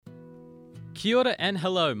Kia ora and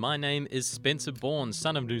hello, my name is Spencer Bourne,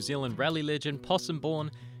 son of New Zealand rally legend Possum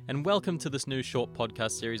Bourne, and welcome to this new short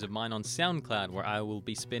podcast series of mine on SoundCloud, where I will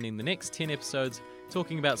be spending the next 10 episodes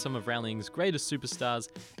talking about some of rallying's greatest superstars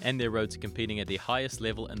and their road to competing at the highest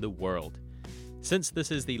level in the world. Since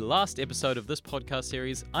this is the last episode of this podcast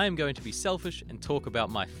series, I am going to be selfish and talk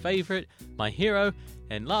about my favourite, my hero,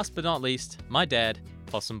 and last but not least, my dad,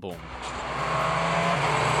 Possum Bourne.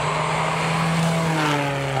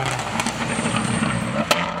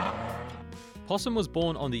 Possum was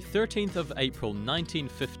born on the 13th of April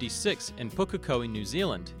 1956 in Pukekohe, New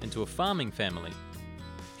Zealand, into a farming family.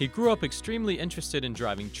 He grew up extremely interested in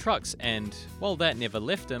driving trucks and, while that never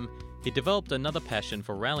left him, he developed another passion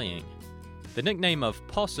for rallying. The nickname of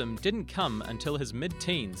Possum didn't come until his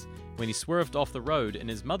mid-teens, when he swerved off the road in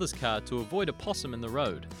his mother's car to avoid a possum in the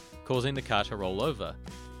road, causing the car to roll over.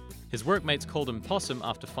 His workmates called him Possum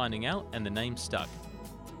after finding out, and the name stuck.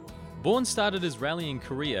 Bourne started his rallying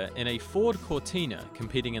career in a Ford Cortina,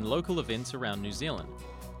 competing in local events around New Zealand,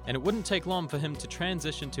 and it wouldn't take long for him to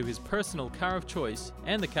transition to his personal car of choice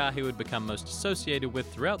and the car he would become most associated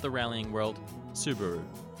with throughout the rallying world, Subaru.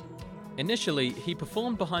 Initially, he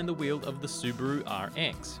performed behind the wheel of the Subaru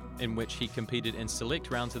RX, in which he competed in select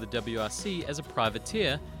rounds of the WRC as a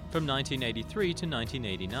privateer from 1983 to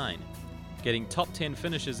 1989, getting top 10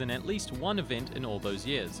 finishes in at least one event in all those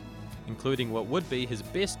years, including what would be his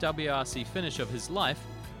best WRC finish of his life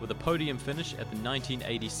with a podium finish at the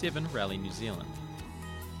 1987 Rally New Zealand.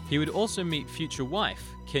 He would also meet future wife,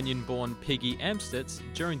 Kenyan-born Peggy Amstutz,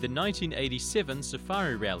 during the 1987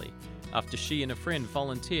 Safari Rally, after she and a friend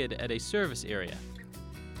volunteered at a service area.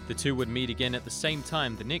 The two would meet again at the same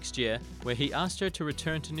time the next year, where he asked her to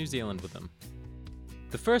return to New Zealand with him.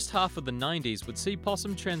 The first half of the 90s would see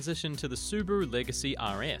Possum transition to the Subaru Legacy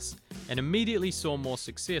RS, and immediately saw more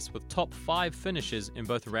success with top 5 finishes in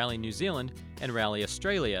both Rally New Zealand and Rally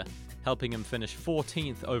Australia, helping him finish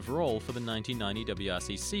 14th overall for the 1990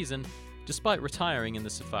 WRC season, despite retiring in the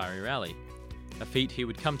Safari Rally, a feat he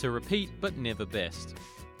would come to repeat but never best.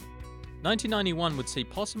 1991 would see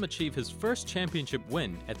Possum achieve his first championship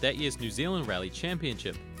win at that year's New Zealand Rally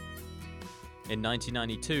Championship. In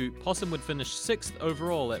 1992, Possum would finish 6th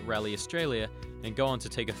overall at Rally Australia and go on to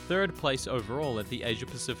take a 3rd place overall at the Asia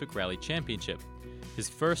Pacific Rally Championship, his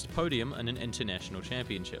first podium in an international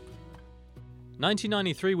championship.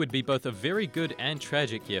 1993 would be both a very good and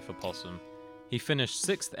tragic year for Possum. He finished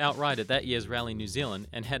 6th outright at that year's Rally New Zealand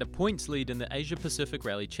and had a points lead in the Asia Pacific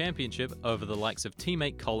Rally Championship over the likes of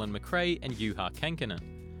teammate Colin McRae and Juha Kankkunen.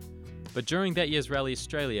 But during that year's Rally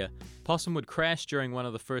Australia, Possum would crash during one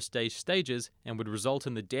of the first stage stages and would result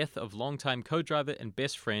in the death of longtime co-driver and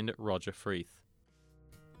best friend Roger Freeth.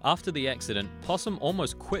 After the accident, Possum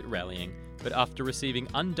almost quit rallying, but after receiving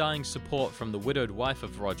undying support from the widowed wife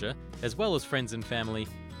of Roger, as well as friends and family,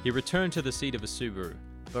 he returned to the seat of a Subaru.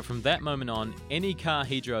 But from that moment on, any car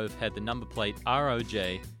he drove had the number plate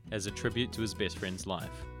ROJ as a tribute to his best friend's life.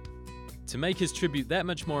 To make his tribute that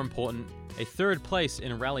much more important, a 3rd place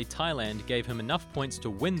in Rally Thailand gave him enough points to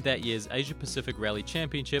win that year's Asia Pacific Rally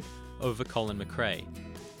Championship over Colin McRae,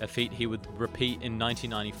 a feat he would repeat in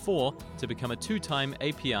 1994 to become a 2-time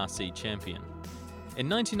APRC champion. In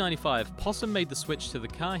 1995, Possum made the switch to the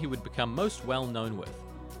car he would become most well known with,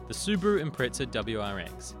 the Subaru Impreza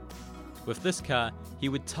WRX. With this car, he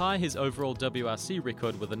would tie his overall WRC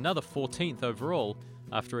record with another 14th overall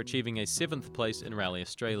after achieving a 7th place in Rally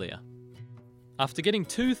Australia. After getting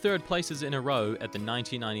 2 3rd places in a row at the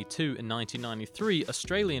 1992 and 1993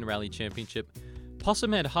 Australian Rally Championship,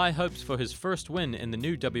 Possum had high hopes for his first win in the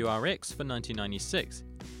new WRX for 1996,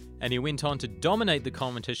 and he went on to dominate the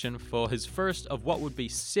competition for his first of what would be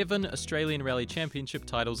 7 Australian Rally Championship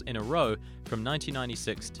titles in a row from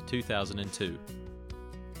 1996 to 2002.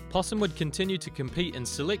 Possum would continue to compete in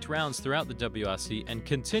select rounds throughout the WRC and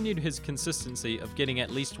continued his consistency of getting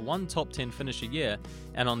at least one top 10 finish a year,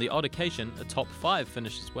 and on the odd occasion, a top 5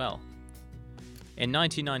 finish as well. In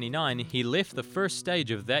 1999, he left the first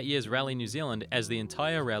stage of that year's Rally New Zealand as the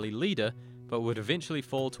entire rally leader, but would eventually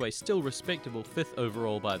fall to a still respectable 5th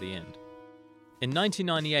overall by the end. In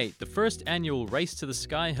 1998, the first annual Race to the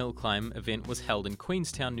Sky Hill Climb event was held in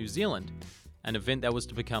Queenstown, New Zealand, an event that was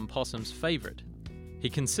to become Possum's favourite. He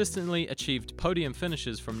consistently achieved podium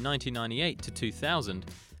finishes from 1998 to 2000,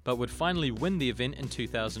 but would finally win the event in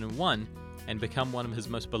 2001 and become one of his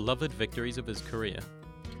most beloved victories of his career.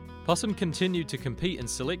 Possum continued to compete in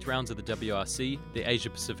select rounds of the WRC, the Asia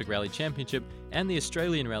Pacific Rally Championship, and the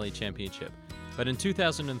Australian Rally Championship, but in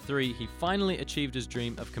 2003 he finally achieved his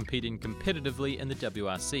dream of competing competitively in the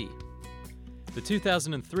WRC. The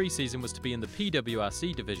 2003 season was to be in the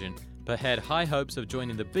PWRC division, but had high hopes of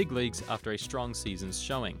joining the big leagues after a strong season's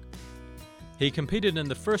showing. He competed in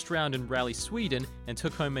the first round in Rally Sweden and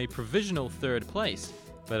took home a provisional third place,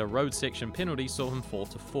 but a road section penalty saw him fall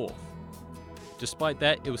to fourth. Despite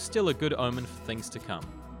that, it was still a good omen for things to come.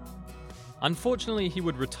 Unfortunately, he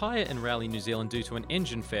would retire in Rally New Zealand due to an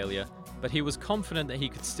engine failure, but he was confident that he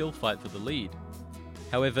could still fight for the lead.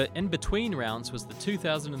 However, in between rounds was the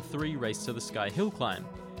 2003 Race to the Sky hill climb,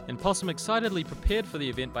 and Possum excitedly prepared for the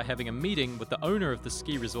event by having a meeting with the owner of the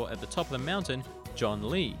ski resort at the top of the mountain, John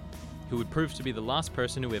Lee, who would prove to be the last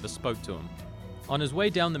person who ever spoke to him. On his way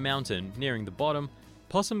down the mountain, nearing the bottom,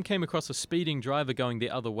 Possum came across a speeding driver going the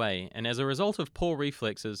other way, and as a result of poor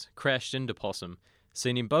reflexes, crashed into Possum,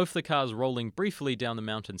 sending both the cars rolling briefly down the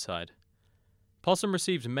mountainside. Possum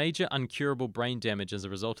received major uncurable brain damage as a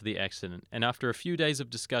result of the accident, and after a few days of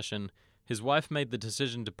discussion, his wife made the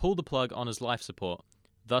decision to pull the plug on his life support,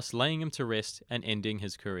 thus laying him to rest and ending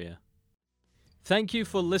his career. Thank you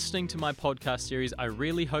for listening to my podcast series. I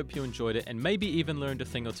really hope you enjoyed it and maybe even learned a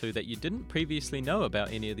thing or two that you didn't previously know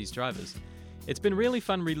about any of these drivers. It's been really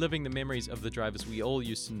fun reliving the memories of the drivers we all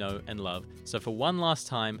used to know and love. So for one last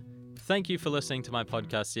time, thank you for listening to my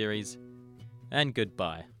podcast series, and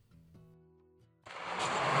goodbye.